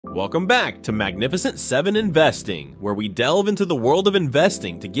Welcome back to Magnificent 7 Investing, where we delve into the world of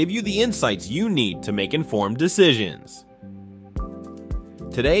investing to give you the insights you need to make informed decisions.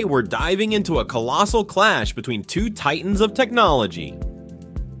 Today, we're diving into a colossal clash between two titans of technology,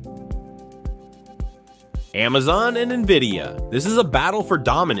 Amazon and Nvidia. This is a battle for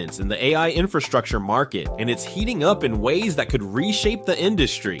dominance in the AI infrastructure market, and it's heating up in ways that could reshape the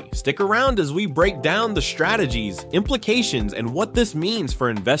industry. Stick around as we break down the strategies, implications, and what this means for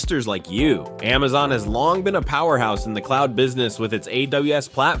investors like you. Amazon has long been a powerhouse in the cloud business with its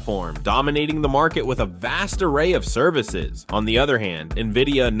AWS platform, dominating the market with a vast array of services. On the other hand,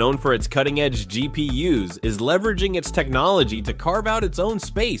 Nvidia, known for its cutting-edge GPUs, is leveraging its technology to carve out its own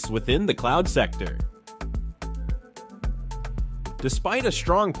space within the cloud sector. Despite a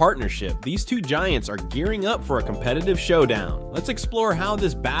strong partnership, these two giants are gearing up for a competitive showdown. Let's explore how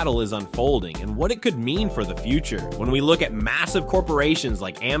this battle is unfolding and what it could mean for the future. When we look at massive corporations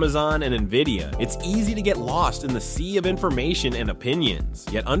like Amazon and Nvidia, it's easy to get lost in the sea of information and opinions.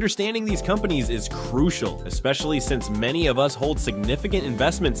 Yet understanding these companies is crucial, especially since many of us hold significant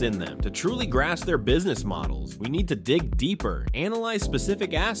investments in them. To truly grasp their business models, we need to dig deeper, analyze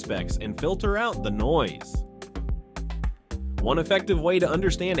specific aspects, and filter out the noise. One effective way to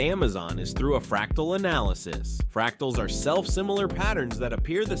understand Amazon is through a fractal analysis. Fractals are self-similar patterns that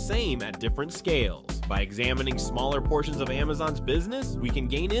appear the same at different scales. By examining smaller portions of Amazon's business, we can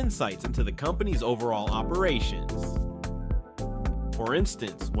gain insights into the company's overall operations. For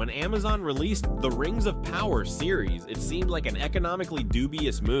instance, when Amazon released the Rings of Power series, it seemed like an economically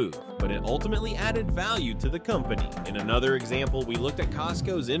dubious move, but it ultimately added value to the company. In another example, we looked at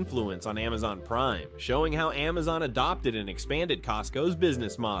Costco's influence on Amazon Prime, showing how Amazon adopted and expanded Costco's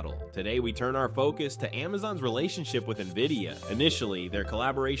business model. Today, we turn our focus to Amazon's relationship with Nvidia. Initially, their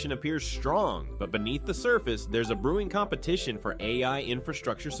collaboration appears strong, but beneath the surface, there's a brewing competition for AI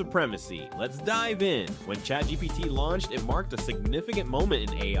infrastructure supremacy. Let's dive in. When ChatGPT launched, it marked a significant moment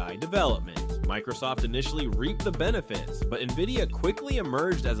in AI development. Microsoft initially reaped the benefits, but Nvidia quickly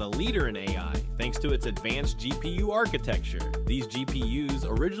emerged as a leader in AI thanks to its advanced GPU architecture. These GPUs,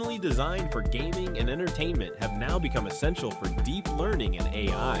 originally designed for gaming and entertainment, have now become essential for deep learning and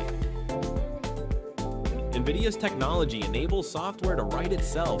AI. Nvidia's technology enables software to write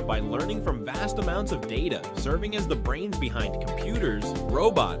itself by learning from vast amounts of data, serving as the brains behind computers,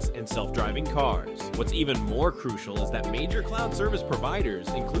 robots, and self-driving cars. What's even more crucial is that major cloud service providers,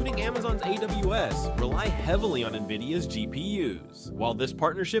 including Amazon's AWS, rely heavily on Nvidia's GPUs. While this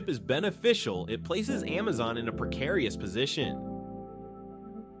partnership is beneficial, it places Amazon in a precarious position.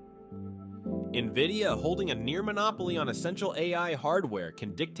 Nvidia, holding a near monopoly on essential AI hardware,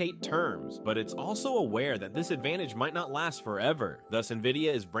 can dictate terms, but it's also aware that this advantage might not last forever. Thus,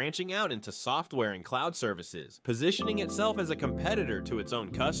 Nvidia is branching out into software and cloud services, positioning itself as a competitor to its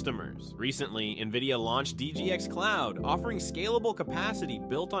own customers. Recently, Nvidia launched DGX Cloud, offering scalable capacity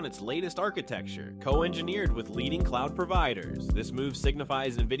built on its latest architecture, co-engineered with leading cloud providers. This move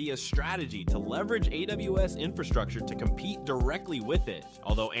signifies Nvidia's strategy to leverage AWS infrastructure to compete directly with it.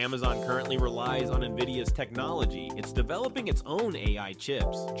 Although Amazon currently relies on Nvidia's technology, it's developing its own AI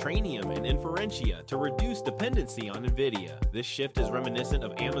chips, Trainium and Inferentia, to reduce dependency on Nvidia. This shift is reminiscent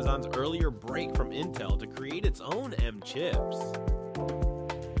of Amazon's earlier break from Intel to create its own M chips.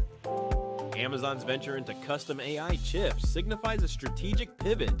 Amazon's venture into custom AI chips signifies a strategic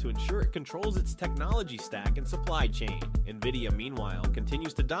pivot to ensure it controls its technology stack and supply chain. Nvidia, meanwhile,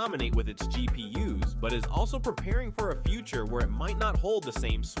 continues to dominate with its GPUs, but is also preparing for a future where it might not hold the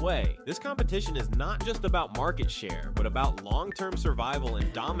same sway. This competition is not just about market share, but about long-term survival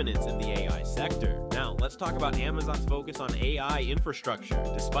and dominance in the AI sector. Now, let's talk about Amazon's focus on AI infrastructure.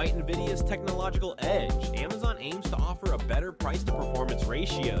 Despite Nvidia's technological edge, Amazon aims to offer a better price-to-performance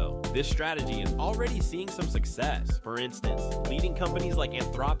ratio. This strategy is already seeing some success. For instance, leading companies like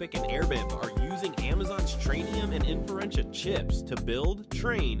Anthropic and Airbnb are using Amazon's Trainium and Inferentia chips to build,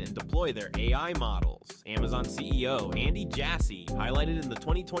 train, and deploy their AI models. Amazon CEO Andy Jassy highlighted in the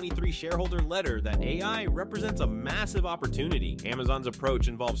 2023 shareholder letter that AI represents a massive opportunity. Amazon's approach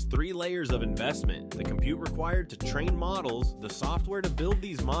involves 3 layers of investment: the compute required to train models, the software to build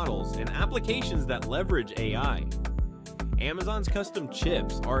these models, and applications that leverage AI. Amazon's custom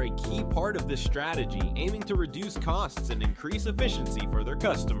chips are a key part of this strategy, aiming to reduce costs and increase efficiency for their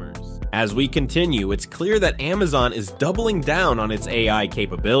customers. As we continue, it's clear that Amazon is doubling down on its AI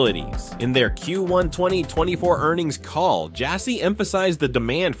capabilities. In their Q1 2024 earnings call, Jassy emphasized the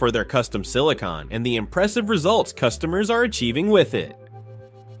demand for their custom silicon and the impressive results customers are achieving with it.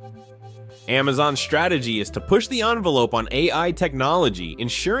 Amazon's strategy is to push the envelope on AI technology,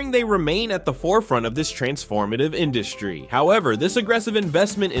 ensuring they remain at the forefront of this transformative industry. However, this aggressive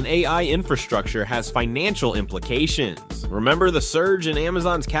investment in AI infrastructure has financial implications. Remember the surge in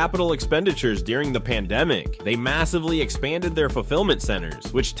Amazon's capital expenditures during the pandemic? They massively expanded their fulfillment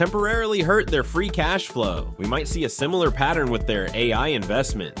centers, which temporarily hurt their free cash flow. We might see a similar pattern with their AI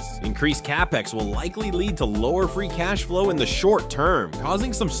investments. Increased capex will likely lead to lower free cash flow in the short term,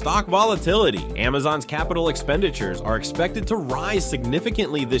 causing some stock volatility. Amazon's capital expenditures are expected to rise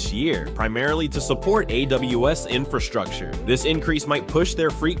significantly this year, primarily to support AWS infrastructure. This increase might push their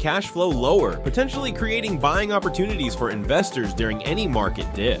free cash flow lower, potentially creating buying opportunities for investors during any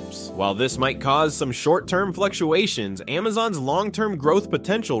market dips. While this might cause some short-term fluctuations, Amazon's long-term growth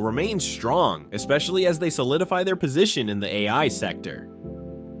potential remains strong, especially as they solidify their position in the AI sector.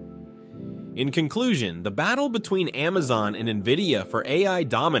 In conclusion, the battle between Amazon and Nvidia for AI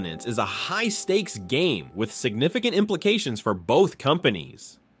dominance is a high-stakes game with significant implications for both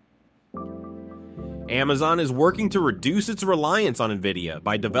companies. Amazon is working to reduce its reliance on Nvidia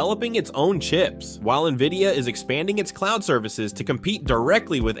by developing its own chips, while Nvidia is expanding its cloud services to compete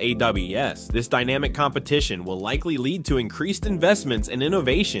directly with AWS. This dynamic competition will likely lead to increased investments and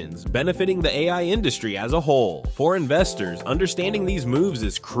innovations, benefiting the AI industry as a whole. For investors, understanding these moves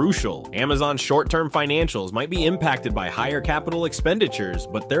is crucial. Amazon's short-term financials might be impacted by higher capital expenditures,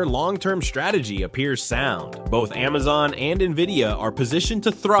 but their long-term strategy appears sound. Both Amazon and Nvidia are positioned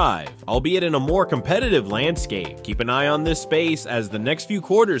to thrive, albeit in a more competitive landscape. Keep an eye on this space, as the next few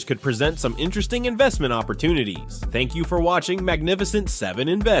quarters could present some interesting investment opportunities. Thank you for watching Magnificent 7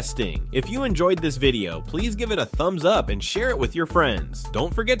 Investing. If you enjoyed this video, please give it a thumbs up and share it with your friends.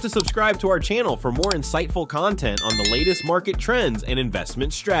 Don't forget to subscribe to our channel for more insightful content on the latest market trends and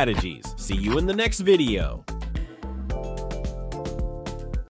investment strategies. See you in the next video.